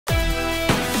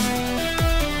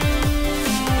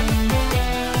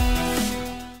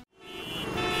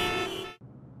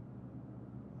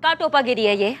क्या टोपागिरी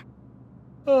है ये?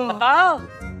 बताओ,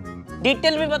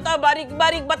 डिटेल में बताओ, बारीक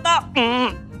बारीक बताओ,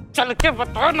 चल के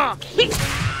बताओ ना।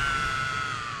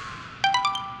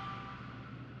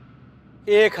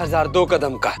 1000 2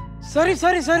 कदम का। सॉरी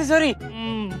सॉरी सॉरी सॉरी,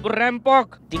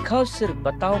 रैंपॉक दिखाओ, सिर्फ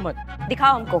बताओ मत।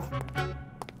 दिखाओ हमको।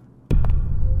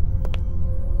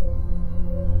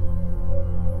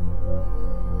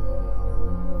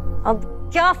 अब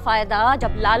क्या फायदा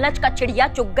जब लालच का चिड़िया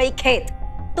चुग गई खेत।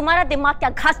 तुम्हारा दिमाग क्या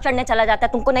घास चढ़ने चला जाता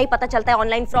है? तुमको नहीं पता चलता है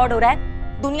ऑनलाइन फ्रॉड हो रहा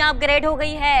है? दुनिया अपग्रेड हो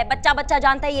गई है, बच्चा बच्चा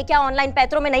जानता है ये क्या ऑनलाइन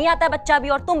पैतरों में नहीं आता है बच्चा भी,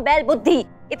 और तुम बैल बुद्धि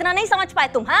इतना नहीं समझ पाए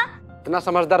तुम? हाँ, इतना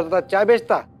समझदार होता चाय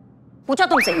बेचता? पूछा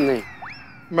तुमसे? नहीं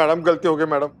मैडम, गलती हो गई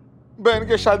मैडम। बहन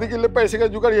के शादी के लिए पैसे का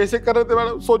जुगाड़ यही से कर रहे थे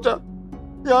मैडम, सोचा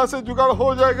यहाँ से जुगाड़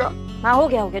हो जाएगा। हाँ हो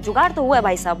गया जुगाड़ तो हुआ है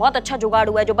भाई साहब, बहुत अच्छा जुगाड़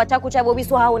हुआ है। जो बचा कुछ है वो भी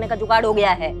सुहा होने का जुगाड़ हो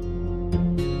गया है।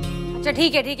 अच्छा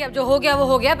ठीक है, अब जो हो गया वो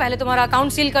हो गया। पहले तुम्हारा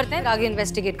अकाउंट सील करते हैं, आगे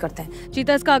इन्वेस्टिगेट करते हैं।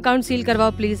 चीता, इसका अकाउंट सील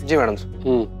करवाओ प्लीज। Ji madam.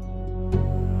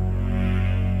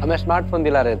 हमें स्मार्टफोन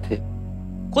दिला रहे थे।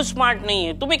 कुछ स्मार्ट नहीं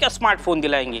है, तुम्हें क्या स्मार्टफोन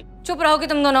दिलाएंगे? चुप रहोगे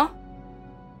तुम दोनों।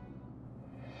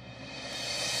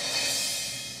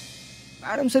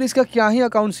 मैडम सर, इसका क्या ही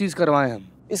अकाउंट सीज करवाएं हम?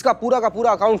 इसका पूरा का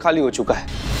पूरा अकाउंट खाली हो चुका है।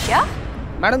 क्या?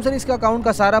 मैडम सर, इसका अकाउंट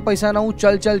का सारा पैसा ना वो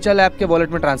चल चल चल ऐप के वॉलेट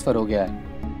में ट्रांसफर हो गया है।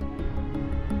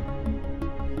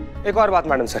 एक और बात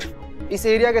मैडम सर, इस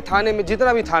एरिया के थाने में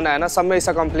जितना भी थाना है ना, सब में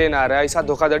ऐसा कंप्लेन आ रहा है, ऐसा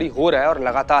धोखाधड़ी हो रहा है और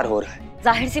लगातार हो रहा है।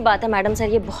 जाहिर सी बात है मैडम सर,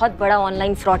 ये बहुत बड़ा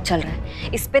ऑनलाइन फ्रॉड चल रहा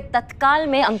है। इस पे तत्काल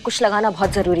में अंकुश लगाना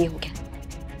बहुत जरूरी हो गया।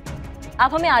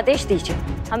 आप हमें आदेश दीजिए,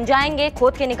 हम जाएंगे,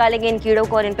 खोद के निकालेंगे इन कीड़ों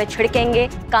को और इन पे छिड़केंगे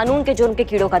कानून के जुर्म के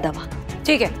कीड़ों का दवा।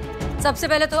 ठीक है, सबसे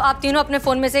पहले तो आप तीनों अपने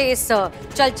फोन में से इस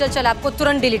चल चल चल ऐप को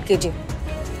तुरंत डिलीट कीजिए।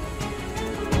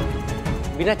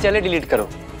 बिना चले डिलीट करो।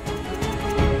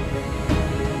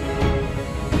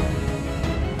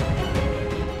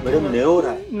 मैडम नहीं हो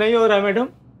रहा है। नहीं हो रहा है मैडम।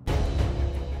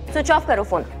 स्विच ऑफ करो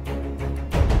फोन।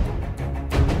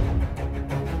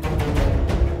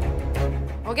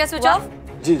 हो गया स्विच ऑफ?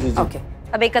 जी जी जी। ओके,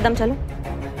 अब एक कदम चलो।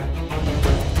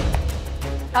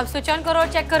 अब स्विच ऑन करो और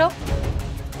चेक करो।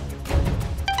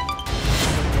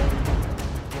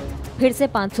 फिर से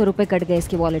 500 रुपए कट गए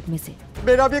इसके वॉलेट में से।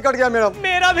 मेरा भी कट गया मैडम।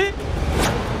 मेरा भी।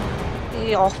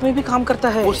 ये ऑफ में भी काम करता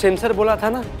है। वो सेंसर बोला था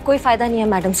ना। कोई फायदा नहीं है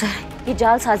मैडम सर, ये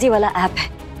जालसाजी वाला ऐप है।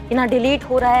 ना डिलीट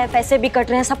हो रहा है, पैसे भी कट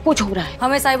रहे हैं, सब कुछ हो रहा है।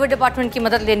 हमें साइबर डिपार्टमेंट की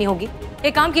मदद लेनी होगी।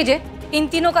 एक काम कीजिए, इन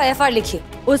तीनों का एफआईआर लिखिए।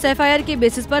 उस एफआईआर के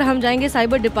बेसिस पर हम जाएंगे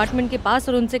साइबर डिपार्टमेंट के पास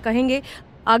और उनसे कहेंगे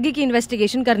आगे की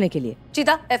इन्वेस्टिगेशन करने के लिए।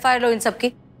 चीता, एफआईआर लो इन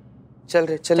सबकी।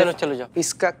 चलो चलो जाओ।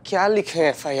 इसका क्या लिखे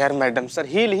एफआईआर मैडम सर?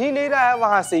 हिल ही नहीं रहा है,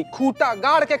 वहाँ से खूंटा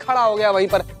गाड़ के खड़ा हो गया वहीं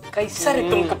पर। कैसा रे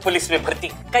तुमको पुलिस में भर्ती?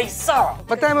 कैसा?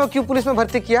 पता है मैं क्यों पुलिस में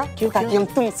भर्ती किया? क्यों? ताकि हम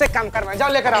तुमसे काम करवाएं। जाओ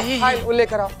लेकर आओ, फाइल वो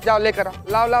लेकर आओ, जाओ लेकर आओ।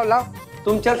 लाओ लाओ लाओ,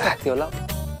 तुम चल सकते हो, लाओ।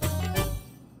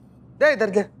 दे इधर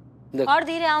दे। और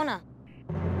धीरे आओ ना।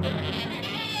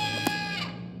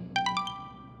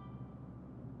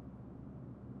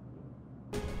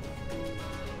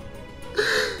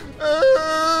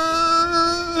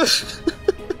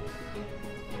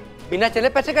 बिना चले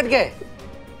पैसे कट गए।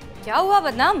 क्या हुआ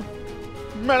बदनाम?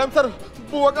 मैडम सर,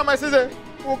 बुआ का मैसेज है,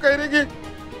 वो कह रही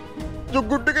कि जो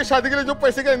गुड्डू की शादी के लिए जो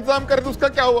पैसे का इंतजाम करे थे उसका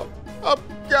क्या हुआ। अब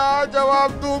क्या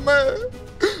जवाब दूं मैं?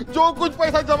 जो कुछ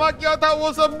पैसा जमा किया था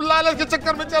वो सब लालच के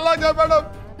चक्कर में चला गया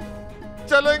मैडम।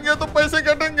 चलेंगे तो पैसे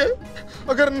कटेंगे,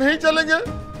 अगर नहीं चलेंगे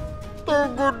तो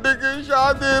गुड्डू की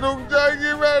शादी रुक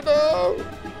जाएगी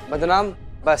मैडम। बदनाम,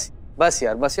 बस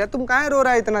यार, तुम काहे रो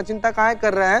रहा है इतना? चिंता काहे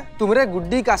कर रहे हैं? तुम्हारे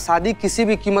गुड्डी का शादी किसी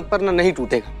भी कीमत पर ना नहीं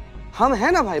टूटेगा। हम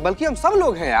हैं ना भाई, बल्कि हम सब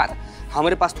लोग हैं यार।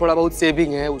 हमारे पास थोड़ा बहुत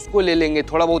सेविंग है, उसको ले लेंगे,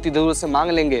 थोड़ा बहुत इधर उधर से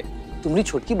मांग लेंगे। तुम्हारी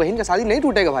छोटकी बहन का शादी नहीं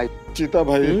टूटेगा भाई। चीता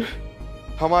भाई,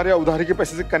 हमारे यहाँ उधारी के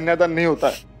पैसे से कन्यादान नहीं होता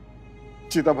है।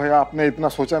 चीता भाई, आपने इतना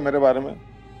सोचा मेरे बारे में,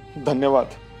 धन्यवाद।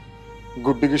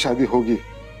 गुड्डी की शादी होगी,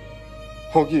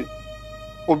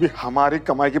 वो भी हमारी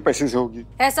कमाई के पैसे से होगी।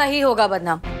 ऐसा ही होगा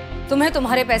बदनाम, तुम्हें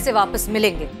तुम्हारे पैसे वापस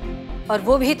मिलेंगे, और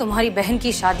वो भी तुम्हारी बहन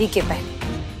की शादी के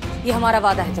पहले। ये हमारा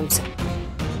वादा है तुमसे।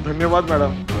 धन्यवाद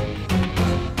मैडम।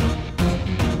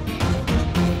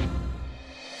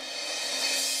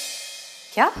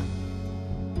 क्या?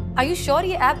 आर यू श्योर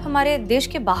ये ऐप हमारे देश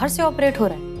के बाहर से ऑपरेट हो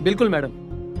रहा है? बिल्कुल मैडम,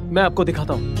 मैं आपको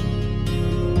दिखाता हूँ।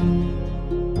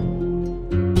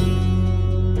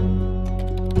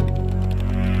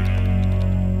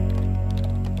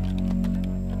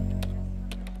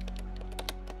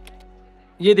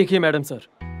 ये देखिए मैडम सर,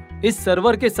 इस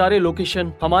सर्वर के सारे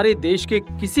लोकेशन हमारे देश के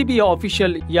किसी भी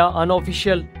ऑफिशियल या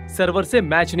अनऑफिशियल सर्वर से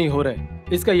मैच नहीं हो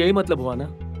रहे। इसका यही मतलब हुआ ना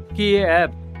कि ये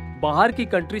ऐप बाहर की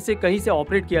कंट्री से कहीं से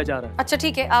ऑपरेट किया जा रहा है। अच्छा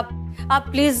ठीक है, आप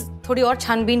प्लीज थोड़ी और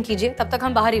छानबीन कीजिए, तब तक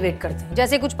हम बाहर ही वेट करते हैं।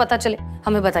 जैसे कुछ पता चले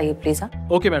हमें बताइए प्लीज। हाँ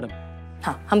ओके मैडम।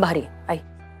 हाँ हम बाहर ही हैं, आइए।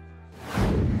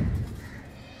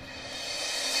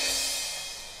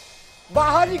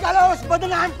 बाहर निकालो उस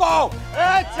बदनाम को।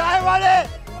 ए चाय वाले,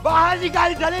 बाहर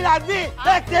निकाल दलील आदमी।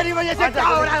 तेरी वजह से क्या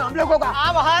हो रहा है हम लोगों का?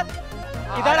 आ बाहर,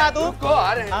 इधर आ तू।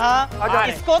 हाँ,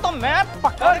 इसको तो मैं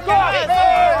पकड़ के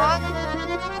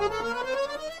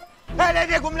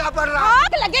ले घुमला पड़ रहा।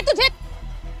 आग लगे तुझे,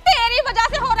 तेरी वजह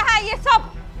से हो रहा है ये सब।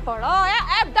 बड़ा है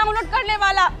ऐप डाउनलोड करने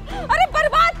वाला। अरे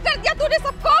बर्बाद कर दिया तूने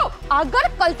सबको। अगर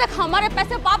कल तक हमारे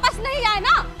पैसे वापस नहीं आए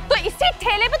ना तो इसी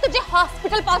ठेले पे तुझे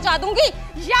हॉस्पिटल पहुंचा दूंगी,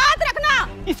 याद रखना।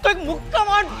 इसको एक मुक्का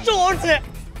मार जोर से।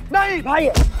 नहीं भाई,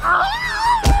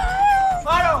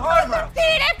 मारो मारो।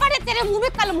 कीड़े पड़े तेरे मुंह में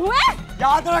कलम हुए।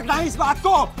 याद रखना इस बात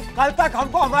को, कल तक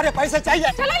हमको हमारे पैसे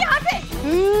चाहिए। चलो यहाँ से।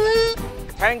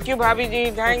 थैंक यू भाभी जी,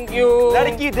 थैंक यू।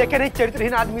 लड़की देखे नहीं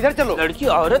चरित्रहीन आदमी, इधर चलो। लड़की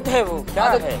औरत है वो, क्या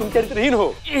है? तुम चरित्रहीन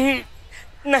हो।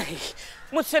 नहीं,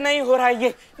 मुझसे नहीं हो रहा है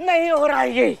ये, नहीं हो रहा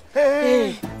है ये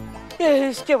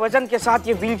इसके वजन के साथ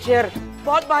ये व्हीलचेयर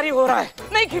बहुत भारी हो रहा है,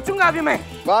 नहीं खींचूंगा अभी मैं।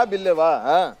 वाह बिल्ले वाह,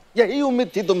 हाँ यही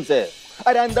उम्मीद थी तुमसे।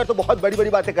 अरे अंदर तो बहुत बड़ी बड़ी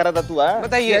बातें कर रहा था तू।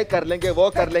 बताइए। ये कर लेंगे, वो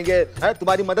कर लेंगे,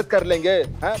 तुम्हारी मदद कर लेंगे।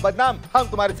 बदनाम हम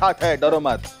तुम्हारे साथ है, डरो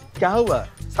मत। क्या हुआ?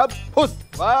 सब फुस।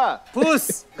 वाह फूस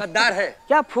गद्दार है।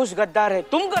 क्या फूस गद्दार है?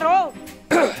 तुम करो।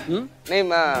 नहीं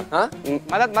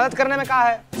मदद करने में क्या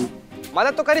है?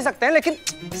 मदद तो कर ही सकते हैं, लेकिन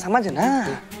समझ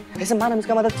ना, ऐसे मान हम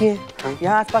इसका मदद किए,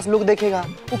 यहाँ आसपास लोग देखेगा,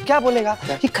 वो क्या बोलेगा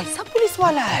कि कैसा पुलिस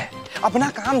वाला है, अपना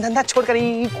काम धंधा छोड़कर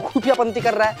खुफियापंती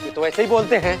कर रहा है। ये तो ऐसे ही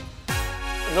बोलते हैं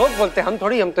लोग, बोलते हैं, हम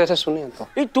थोड़ी, हम तो ऐसे सुने।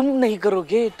 तो तुम नहीं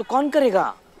करोगे तो कौन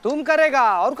करेगा? तुम करेगा,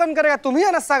 और कौन करेगा? तुम ही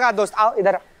है नस्सा का दोस्त। आओ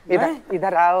इधर, इधर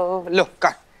इधर आओ। लो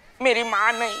कर। मेरी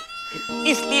माँ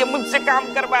नहीं, इसलिए मुझसे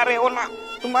काम करवा रहे हो ना।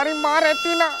 तुम्हारी माँ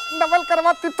रहती ना, डबल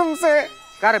करवाती तुमसे।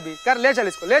 कर भी कर, ले चल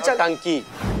इसको, ले चल। टंकी।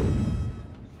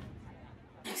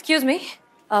 एक्सक्यूज मी,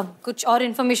 कुछ और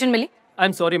information milli? I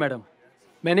am sorry madam,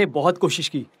 मैंने बहुत कोशिश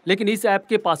की, लेकिन इस ऐप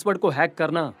के पासवर्ड को हैक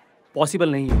करना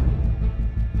पॉसिबल नहीं है।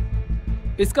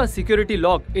 इसका सिक्योरिटी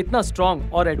लॉक इतना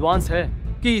स्ट्रॉन्ग और एडवांस है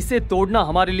कि इसे तोड़ना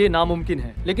हमारे लिए नामुमकिन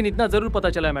है। लेकिन इतना जरूर पता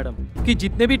चला है मैडम कि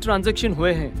जितने भी ट्रांजैक्शन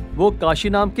हुए हैं वो काशी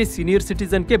नाम के सीनियर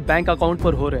सिटीजन के बैंक अकाउंट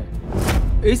पर हो रहे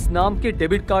हैं। इस नाम के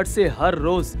डेबिट कार्ड से हर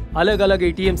रोज अलग अलग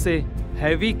एटीएम से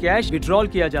हैवी कैश विड्रॉल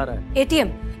किया जा रहा है।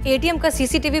 एटीएम का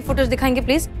सीसीटीवी फुटेज दिखाएंगे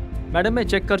प्लीज? मैडम मैं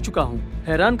चेक कर चुका हूँ।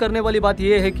 हैरान करने वाली बात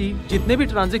यह है कि जितने भी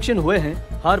ट्रांजैक्शन हुए हैं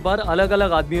हर बार अलग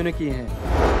अलग आदमियों ने किए हैं।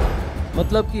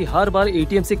 मतलब कि हर बार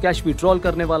एटीएम से कैश विड्रॉल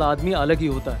करने वाला आदमी अलग ही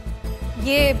होता है।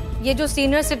 ये जो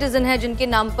सीनियर सिटीजन है जिनके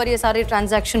नाम पर ये सारे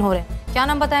ट्रांजैक्शन हो रहे हैं, क्या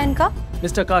नाम बताया इनका?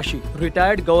 Mister Kashi,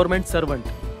 retired government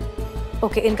servant.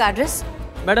 Okay, इनका एड्रेस?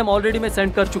 मैडम ऑलरेडी मैं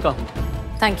सेंड कर चुका हूँ।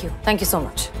 Thank you so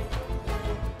much.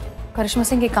 करिश्मा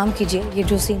सिंह, ये काम कीजिए, ये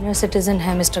जो सीनियर सिटीजन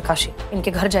है मिस्टर काशी,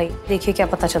 इनके घर जाइए, देखिए क्या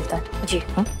पता चलता है। जी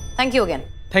thank you again.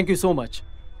 Thank you so much.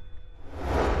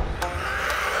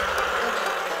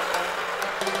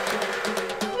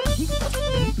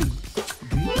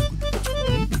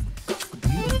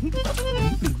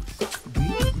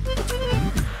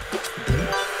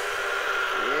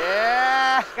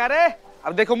 करे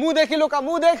अब देखो, मुंह देखी लो का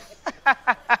मुंह देख।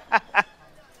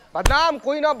 बदनाम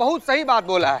कोई ना बहुत सही बात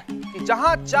बोला है कि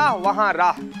जहाँ चाह वहाँ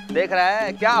राह। देख रहा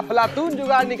है क्या अफलातून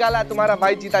जुगाड़ निकाला है तुम्हारा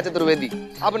भाई चीता चतुर्वेदी।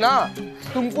 अब ना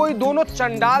तुमको ये दोनों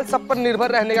चंडाल सब पर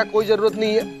निर्भर रहने का कोई जरूरत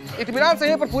नहीं है। इत्मीनान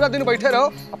से पर पूरा दिन बैठे रहो,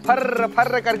 फर्र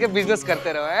फर्र करके बिजनेस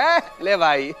करते रहो। ले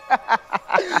भाई।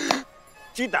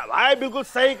 चीता भाई बिल्कुल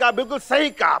सही कहा, बिल्कुल सही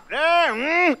कहा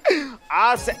आपने।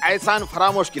 आज से एहसान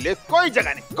फरामोश के लिए कोई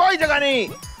जगह नहीं, कोई जगह नहीं।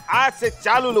 आज से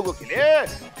चालू लोगों के लिए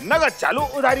नगद चालू,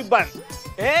 उधारी बंद।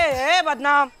 ए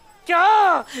बदनाम,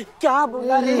 क्या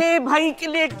बोला रे भाई के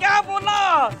लिए? क्या बोला?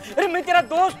 अरे मैं तेरा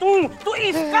दोस्त हूँ, तू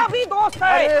इसका भी दोस्त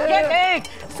है। ये देख,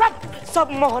 सब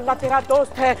मोहल्ला तेरा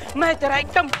दोस्त है, मैं तेरा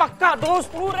एकदम पक्का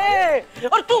दोस्त हूँ रे।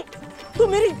 और तू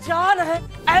मेरी जान है,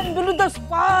 द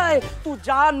स्पाई। तू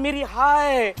जान मेरी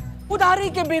हाय। उधारी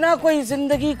के बिना कोई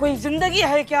जिंदगी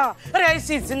है क्या? अरे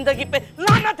ऐसी जिंदगी पे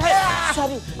लानत है।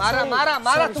 सॉरी,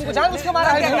 मारा तुमको जान उसके मारा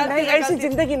है। नहीं, ऐसी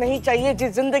जिंदगी नहीं चाहिए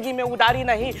जिस जिंदगी में उधारी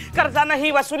नहीं, कर्जा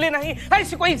नहीं, वसूली नहीं।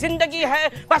 ऐसी कोई जिंदगी है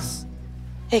बस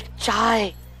एक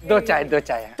चाय, दो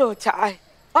चाय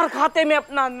और खाते में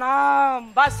अपना नाम।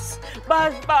 बस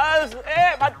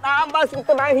ए बदनाम, बस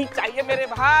उतना ही चाहिए मेरे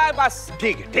भाई, बस।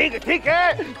 ठीक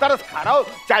है, तरस खा रहा हो,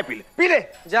 चाय पी ले।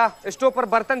 जा स्टोव पर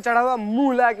बर्तन चढ़ा हुआ,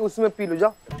 मुंह ला के उसमें पी लो।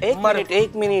 जाओ।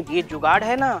 एक मिनट, ये जुगाड़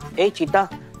है ना। ए चीता,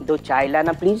 2 चाय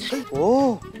लाना प्लीज।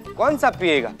 ओह, कौन सा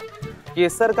पिएगा?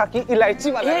 केसर का कि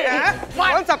इलायची वाला?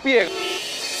 कौन सा पिएगा?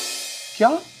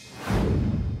 क्या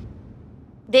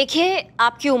देखिए,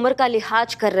 आपकी उम्र का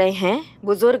लिहाज कर रहे हैं,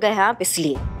 बुजुर्ग हैं आप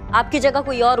इसलिए। आपकी जगह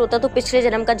कोई और होता तो पिछले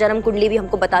जन्म का जन्म कुंडली भी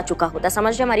हमको बता चुका होता।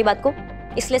 समझ रहे हमारी बात को?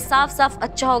 इसलिए साफ साफ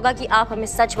अच्छा होगा कि आप हमें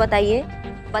सच बताइए,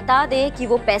 बता दे कि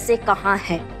वो पैसे कहाँ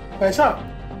हैं।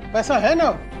 पैसा है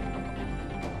ना,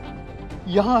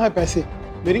 यहाँ है पैसे,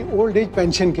 मेरी ओल्ड एज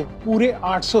पेंशन के पूरे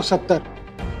 870।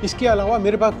 इसके अलावा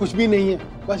मेरे पास कुछ भी नहीं है,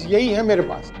 बस यही है मेरे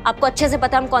पास। आपको अच्छे से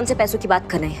पता हम कौन से पैसों की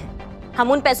बात कर रहे हैं।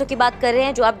 हम उन पैसों की बात कर रहे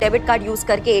हैं जो आप डेबिट कार्ड यूज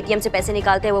करके एटीएम से पैसे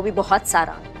निकालते हैं, वो भी बहुत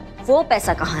सारा। वो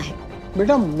पैसा कहाँ है?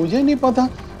 बेटा मुझे नहीं पता,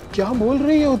 क्या बोल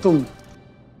रही हो तुम?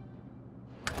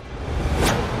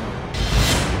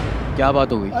 क्या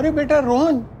बात हो गई? अरे बेटा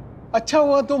रोहन, अच्छा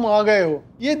हुआ तुम आ गए हो।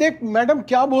 ये देख मैडम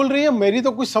क्या बोल रही है, मेरी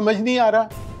तो कुछ समझ नहीं आ रहा।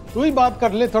 तू ही बात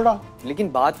कर ले थोड़ा।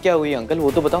 लेकिन बात क्या हुई अंकल,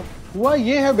 वो तो बताओ। हुआ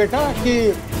ये है बेटा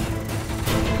कि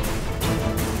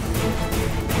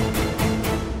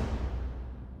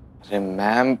अरे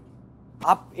मैम,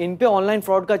 आप इन पे ऑनलाइन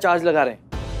फ्रॉड का चार्ज लगा रहे हैं।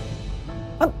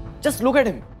 Just look at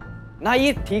him. ना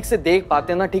ये ठीक से देख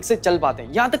पाते हैं, ना ठीक से चल पाते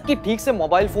हैं, यहाँ तक कि ठीक से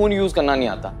मोबाइल फोन यूज करना नहीं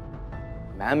आता।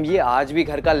 मैम ये आज भी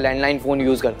घर का लैंडलाइन फोन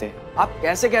यूज करते हैं। आप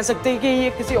कैसे कह सकते हैं कि ये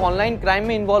किसी ऑनलाइन क्राइम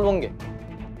में इन्वॉल्व होंगे?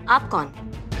 आप कौन?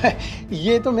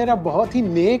 ये तो मेरा बहुत ही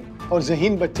नेक और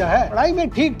ज़हीन बच्चा है, पढ़ाई में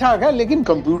ठीक ठाक है, लेकिन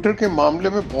कंप्यूटर के मामले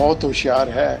में बहुत होशियार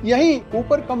है। यही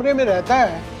ऊपर कमरे में रहता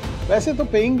है। वैसे तो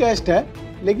पेइंग गेस्ट है,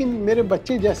 लेकिन मेरे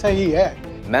बच्चे जैसा ही है।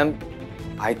 मैम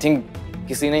आई थिंक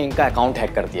किसी ने इनका अकाउंट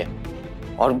हैक कर दिया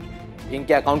और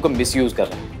इनके अकाउंट को मिसयूज कर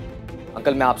रहे हैं।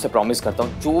 अंकल मैं आपसे प्रॉमिस करता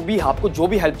हूँ, जो भी आपको जो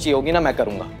भी हेल्प चाहिए होगी ना मैं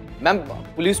करूँगा। मैम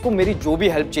पुलिस को मेरी जो भी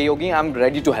हेल्प चाहिए होगी, I am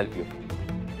ready to help you.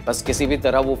 बस किसी भी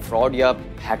तरह वो फ्रॉड या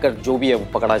हैकर जो भी है वो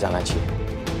पकड़ा जाना चाहिए।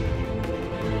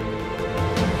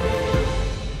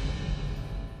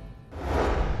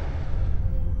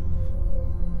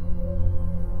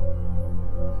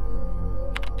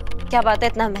 क्या बात है,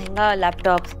 इतना महंगा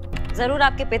लैपटॉप? जरूर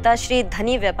आपके पिताश्री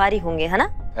धनी व्यापारी होंगे, है ना?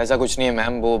 ऐसा कुछ नहीं है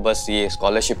मैम, वो बस ये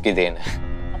स्कॉलरशिप की देन है।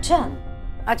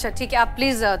 अच्छा ठीक है, आप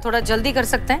प्लीज थोड़ा जल्दी कर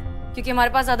सकते हैं क्योंकि हमारे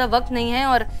पास ज्यादा वक्त नहीं है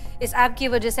और इस ऐप की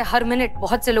वजह से हर मिनट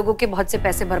बहुत से लोगों के बहुत से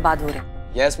पैसे बर्बाद हो रहे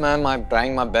हैं। Yes ma'am, I am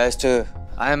trying my best.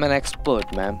 I am an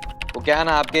expert ma'am. वो क्या है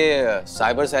ना, आपके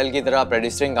साइबर सेल की तरह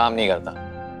प्रेडिस्टरिंग काम नहीं करता।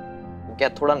 वो क्या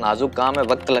थोड़ा नाजुक काम है,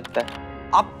 वक्त लगता है।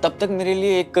 आप तब तक मेरे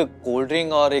लिए एक कोल्ड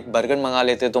ड्रिंक और एक बर्गर मंगा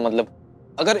लेते तो मतलब,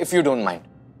 अगर इफ यू डोंट माइंड।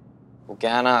 वो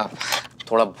क्या है ना,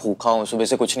 थोड़ा भूखा हूँ, सुबह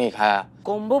से कुछ नहीं खाया।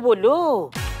 कॉम्बो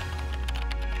बोलो।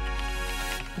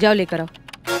 जाओ लेकर आओ।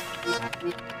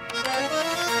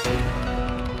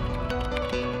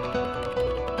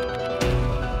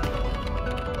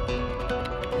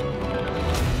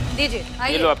 दीजिए,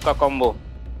 ये लो आपका कॉम्बो।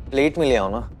 प्लेट में ले आओ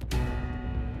ना।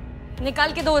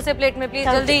 निकाल के दो उसे प्लेट में प्लीज।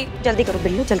 जल्दी जल्दी करो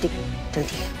बिल्लू, जल्दी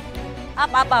जल्दी।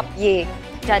 आप ये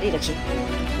जारी रखिए।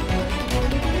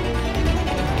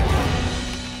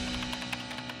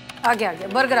 आ गया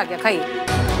बर्गर आ गया, खाइए।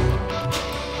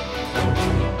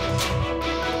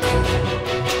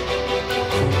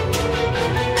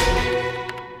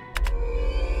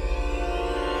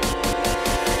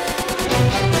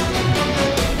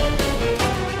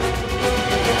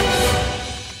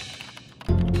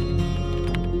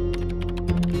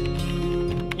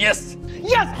 Yes!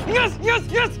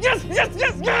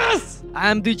 I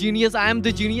am the genius, I am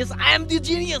the genius, I am the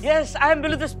genius. Yes, I am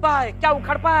Billy the spy. क्या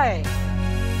उखड़ पाए?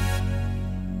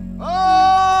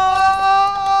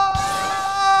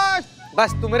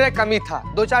 बस तुम्हारे कमी था,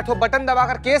 2-4 ठो बटन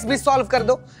दबाकर केस भी सॉल्व कर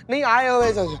दो। नहीं आए हो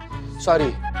वैसे।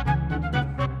 सॉरी।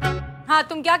 हाँ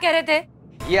तुम क्या कह रहे थे?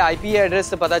 ये आईपी एड्रेस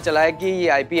से पता चला है कि ये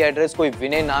आईपी एड्रेस कोई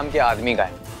विनय नाम के आदमी का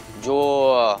है जो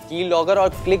की लॉगर और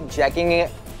क्लिक जैकिंग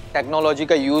टेक्नोलॉजी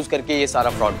का यूज करके ये सारा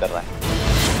फ्रॉड कर रहा है।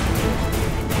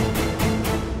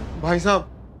 भाई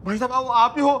साहब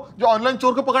आप ही हो जो ऑनलाइन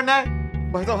चोर को पकड़ना है?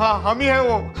 भाई साहब हाँ, हम ही है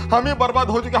वो। हम ही बर्बाद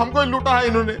हो चुके, हमको ही लूटा है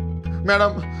इन्होंने।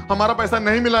 मैडम हमारा पैसा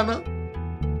नहीं मिला ना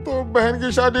तो बहन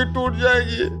की शादी टूट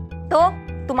जाएगी। तो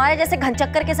तुम्हारे जैसे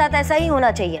घनचक्कर के साथ ऐसा ही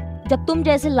होना चाहिए। जब तुम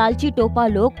जैसे लालची टोपा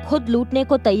लोग खुद लूटने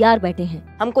को तैयार बैठे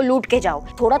हैं, हमको लूट के जाओ।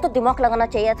 थोड़ा तो दिमाग लगाना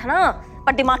चाहिए था ना।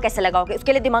 पर दिमाग कैसे लगाओगे?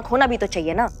 उसके लिए दिमाग होना भी तो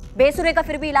चाहिए ना। बेसुरे का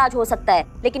फिर भी इलाज हो सकता है,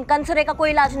 लेकिन कंसुरे का कोई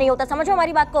इलाज नहीं होता। समझो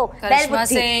हमारी बात को।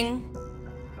 सिंह,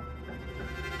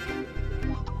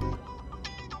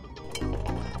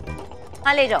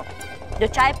 हाँ ले जाओ। जो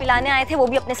चाय पिलाने आए थे वो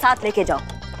भी अपने साथ लेके जाओ।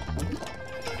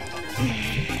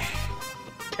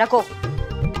 रखो।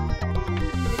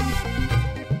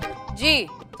 जी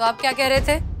तो आप क्या कह रहे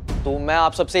थे? तो मैं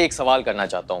आप सबसे एक सवाल करना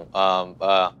चाहता हूँ।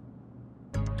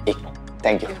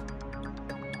 Thank you.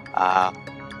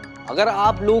 अगर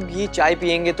आप लोग ये चाय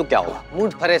पियेंगे तो क्या होगा?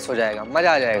 मूड फ्रेश हो जाएगा,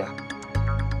 मजा आ जाएगा।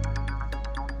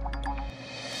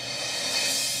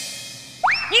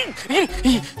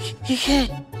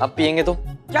 अब पियेंगे तो?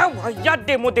 क्या भैया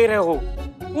डेमो दे रहे हो?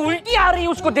 उल्टी आ रही है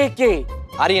उसको देख के।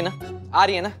 आ रही है ना? आ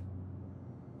रही है ना?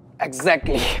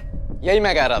 एग्जैक्टली यही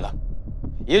मैं कह रहा था।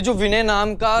 ये जो विनय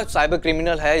नाम का साइबर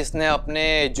क्रिमिनल है, इसने अपने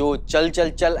जो चल चल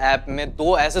चल ऐप में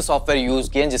 2 ऐसे सॉफ्टवेयर यूज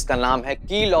किए हैं जिसका नाम है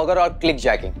की लॉगर और क्लिक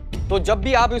जैकिंग। तो जब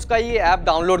भी आप इसका ये ऐप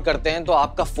डाउनलोड करते हैं तो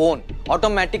आपका फोन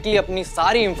ऑटोमेटिकली अपनी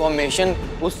सारी इंफॉर्मेशन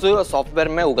उस सॉफ्टवेयर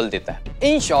में उगल देता है।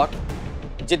 इन शॉर्ट,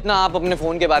 जितना आप अपने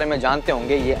फोन के बारे में जानते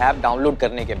होंगे, ये ऐप डाउनलोड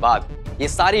करने के बाद ये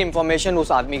सारी इंफॉर्मेशन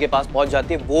उस आदमी के पास पहुंच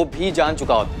जाती है, वो भी जान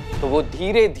चुका होता है। तो वो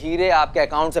धीरे धीरे आपके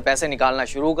अकाउंट से पैसे निकालना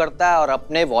शुरू करता है और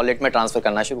अपने वॉलेट में ट्रांसफर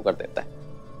करना शुरू कर देता है।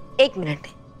 1 मिनट,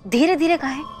 धीरे धीरे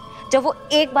काहे? जब वो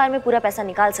एक बार में पूरा पैसा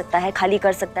निकाल सकता है, खाली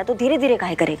कर सकता है, तो धीरे धीरे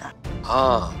काहे करेगा?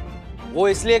 हाँ, वो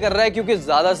इसलिए कर रहा है क्योंकि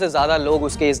ज्यादा से ज्यादा लोग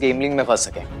उसके इस गेमलिंग में फंस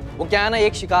सके। वो क्या है ना,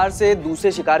 एक शिकार से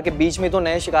दूसरे शिकार के बीच में तो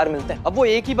नए शिकार मिलते हैं। अब वो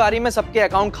एक ही बारी में सबके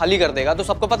अकाउंट खाली कर देगा तो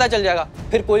सबको पता चल जाएगा,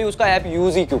 फिर कोई उसका ऐप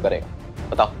यूज ही क्यों करेगा?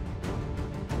 बताओ।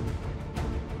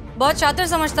 बहुत शातिर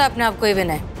समझता है अपने आप को ये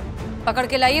विनय। पकड़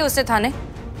के लाइए उससे थाने,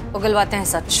 उगलवाते हैं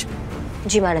सच।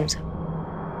 जी मैडम सर।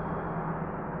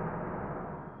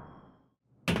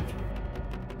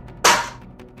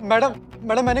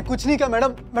 मैडम मैंने कुछ नहीं किया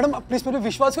मैडम। मैडम अपने इस पर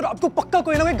विश्वास करो, आपको पक्का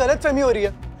कोई ना कोई गलतफहमी हो रही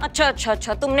है।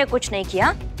 अच्छा, तुमने कुछ नहीं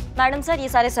किया। मैडम सर, ये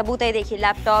सारे सबूत है, देखिए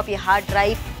लैपटॉप, ये हार्ड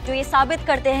ड्राइव, जो ये साबित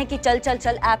करते हैं कि चल चल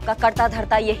चल ऐप का करता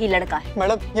धरता यही लड़का है।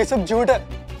 मैडम ये सब झूठ है।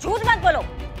 झूठ मत बोलो।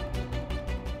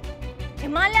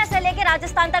 हिमालय से लेकर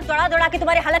राजस्थान तक दौड़ा दौड़ा के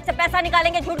तुम्हारे हलक से पैसा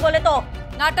निकालेंगे, झूठ बोले तो।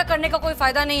 नाटक करने का कोई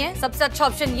फायदा नहीं है। सबसे अच्छा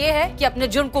ऑप्शन ये है कि अपने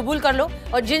जुर्म कबूल कर लो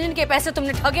और जिन जिन के पैसे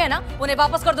तुमने ठगे हैं ना, उन्हें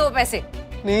वापस कर दो वो पैसे।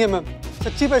 नहीं है मैम,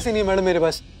 सच्ची पैसे नहीं है मैडम मेरे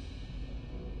पास।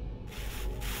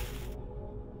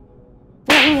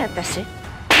 नहीं है पैसे,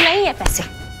 नहीं है पैसे,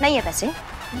 नहीं है पैसे।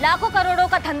 लाखों करोड़ों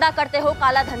का धंधा करते हो,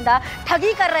 काला धंधा,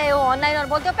 ठगी कर रहे हो ऑनलाइन और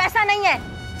बोलते हो पैसा नहीं है।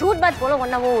 झूठ मत बोलो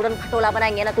वरना वो उड़न खटोला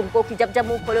बनाएंगे ना तुमको कि जब जब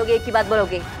मुंह खोलोगे एक ही बात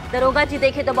बोलोगे। दरोगा जी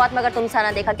देखे तो बहुत, मगर तुम सा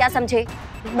ना देखा, क्या समझे?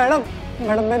 मैडम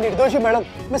मैं निर्दोष हूँ मैडम,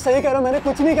 मैं सही कह रहा हूँ, मैंने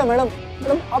कुछ नहीं किया मैडम।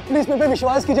 मैडम आप प्लीज मेरे पे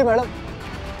विश्वास कीजिए मैडम।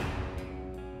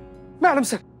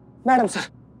 मैडम सर,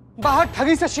 बाहर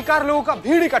ठगी से शिकार लोगों का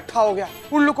भीड़ इकट्ठा हो गया।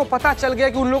 उन लोगों को पता चल गया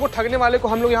कि उन लोगों को ठगने वाले को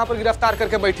हम लोग यहाँ पर गिरफ्तार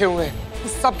करके बैठे हुए हैं।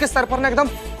 सबके सर पर ना एकदम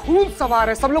खून सवार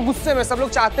है, सब लोग गुस्से में, सब लोग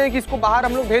चाहते हैं कि इसको बाहर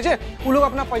हम लोग भेजें। उन लोग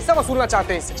अपना पैसा वसूलना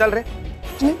चाहते हैं इससे। चल रहे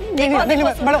नहीं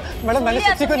मैडम मैंने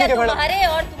सच्ची को नहीं किया मैडम। तुम्हारे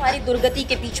और तुम्हारी दुर्गति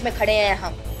के बीच में खड़े हैं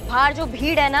हम। बाहर जो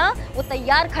भीड़ है ना, वो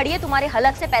तैयार खड़ी है तुम्हारे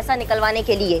हलक से पैसा निकलवाने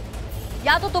के लिए।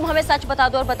 या तो तुम हमें सच बता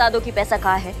दो और बता दो कि पैसा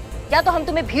कहाँ है, या तो हम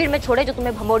तुम्हें भीड़ में छोड़े जो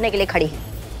तुम्हें भमोड़ने के लिए खड़ी है।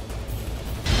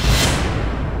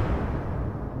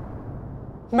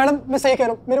 मैडम मैं सही कह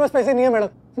रहा हूँ, मेरे पास पैसे नहीं है मैडम,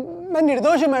 मैं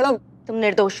निर्दोष हूँ मैडम। तुम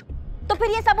निर्दोष तो फिर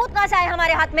ये सबूत कहाँ से आए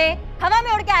हमारे हाथ में? हवा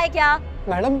में उड़ के आए क्या?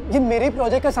 मैडम ये मेरे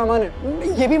प्रोजेक्ट का सामान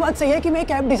है। ये भी बात सही है कि मैं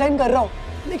एक ऐप डिजाइन कर रहा हूँ,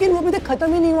 लेकिन वो अभी तक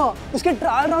खत्म ही नहीं हुआ। उसके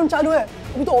ट्रायल राउंड चालू है,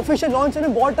 अभी तो ऑफिशियल लॉन्च होने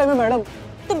बहुत टाइम है मैडम।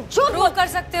 तुम झूठ बोल कर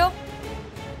सकते हो?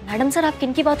 मैडम सर आप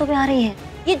किन की बातों पे आ रही हैं?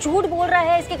 ये झूठ बोल रहा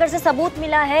है, इसके घर से सबूत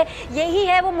मिला है, यही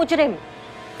है वो मुजरिम।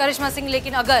 करिश्मा सिंह,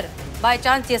 लेकिन अगर बाय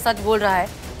चांस ये सच बोल रहा है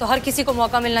तो हर किसी को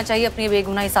मौका मिलना चाहिए अपनी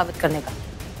बेगुनाही साबित करने का।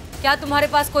 क्या तुम्हारे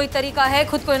पास कोई तरीका है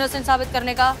खुद को इनोसेंट साबित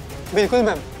करने का? बिल्कुल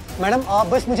मैम। मैडम आप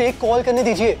बस मुझे एक कॉल करने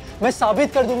दीजिए, मैं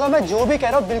साबित कर दूंगा मैं जो भी कह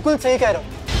रहा हूँ बिल्कुल सही कह रहा हूँ।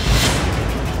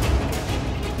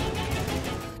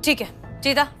 ठीक है,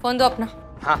 चीता फोन दो अपना।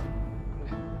 हाँ,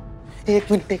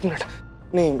 एक मिनट।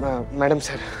 नहीं मैडम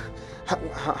सर,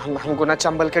 हमको ना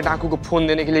चंबल के डाकू को फोन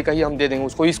देने के लिए कही, हम दे देंगे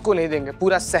उसको, इसको नहीं देंगे।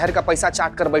 पूरा शहर का पैसा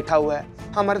चाट कर बैठा हुआ है।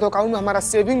 हमारे तो अकाउंट में हमारा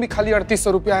सेविंग भी खाली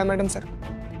 3800 रुपया है मैडम सर।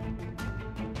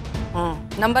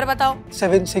 नंबर बताओ।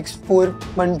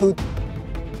 76412।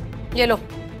 ये लो।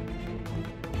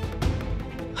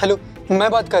 हेलो, मैं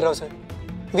बात कर रहा हूँ सर,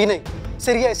 विनय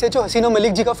सर। ये SHO हसीना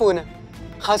मलिक जी का फ़ोन है।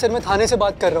 हाँ सर, मैं थाने से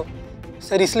बात कर रहा हूँ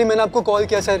सर, इसलिए मैंने आपको कॉल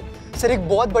किया सर। सर एक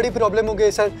बहुत बड़ी प्रॉब्लम हो गई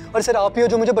है सर, और सर आप ही हो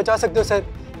जो मुझे बचा सकते हो सर।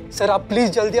 सर आप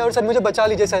प्लीज़ जल्दी आओ और सर मुझे बचा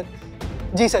लीजिए सर।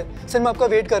 जी सर, सर मैं आपका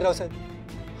वेट कर रहा हूँ सर।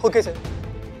 Okay sir.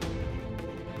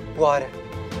 वो आ रहा है।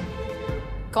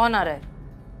 कौन आ रहा है?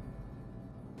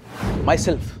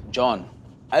 Myself John,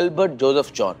 Albert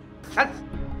Joseph John.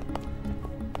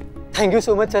 Thank you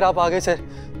so much sir, आप आ गए सर।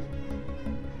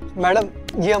 मैडम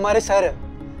ये हमारे सर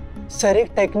है। सर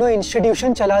एक टेक्नो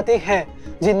इंस्टीट्यूशन चलाते हैं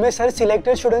जिनमें सर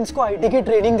सिलेक्टेड स्टूडेंट्स को IT की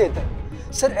ट्रेनिंग देते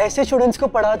हैं। सर ऐसे स्टूडेंट्स को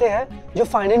पढ़ाते हैं जो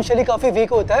फाइनेंशियली काफ़ी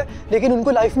वीक होता है, लेकिन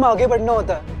उनको लाइफ में आगे बढ़ना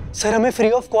होता है। सर हमें फ्री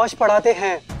ऑफ कॉस्ट पढ़ाते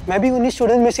हैं। मैं भी उन्हीं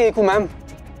स्टूडेंट में से एक हूँ मैम।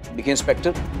 देखिए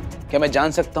इंस्पेक्टर, क्या मैं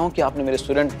जान सकता हूँ कि आपने मेरे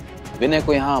स्टूडेंट विनय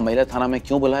को यहाँ महिला थाना में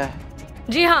क्यों बुलाया है?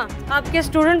 जी हाँ, आपके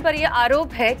स्टूडेंट पर यह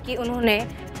आरोप है कि उन्होंने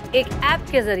एक ऐप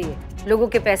के जरिए लोगों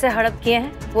के पैसे हड़प किए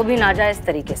हैं, वो भी नाजायज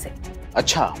तरीके से।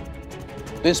 अच्छा,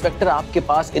 तो इंस्पेक्टर आपके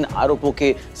पास इन आरोपों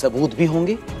के सबूत भी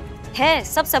होंगे? है,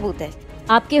 सब सबूत है।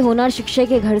 आपके होनहार शिक्षक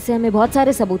के घर से हमें बहुत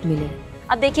सारे सबूत मिले।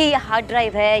 अब देखिए, ये हार्ड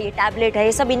ड्राइव है, ये टैबलेट है,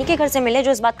 ये सब इन्हीं के घर से मिले,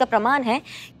 जो इस बात का प्रमाण है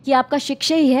कि आपका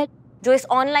शिक्षक ही है जो इस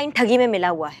ऑनलाइन ठगी में मिला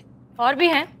हुआ है। और भी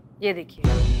हैं, ये देखिए।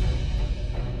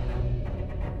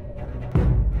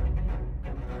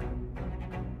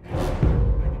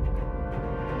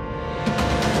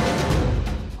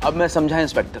 अब मैं समझा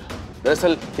इंस्पेक्टर,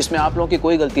 दरअसल इसमें आप लोगों की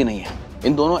कोई गलती नहीं है।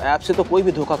 इन दोनों ऐप से तो कोई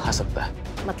भी धोखा खा सकता है।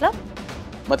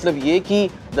 मतलब ये कि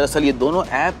दरअसल ये दोनों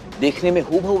ऐप देखने में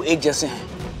हूबहू एक जैसे हैं,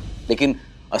 लेकिन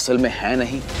असल में है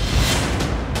नहीं।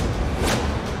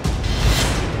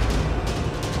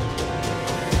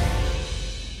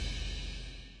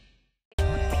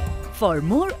 For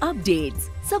more updates,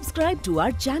 subscribe to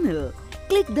our channel,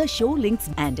 click the show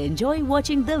links and enjoy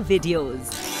watching the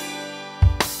videos.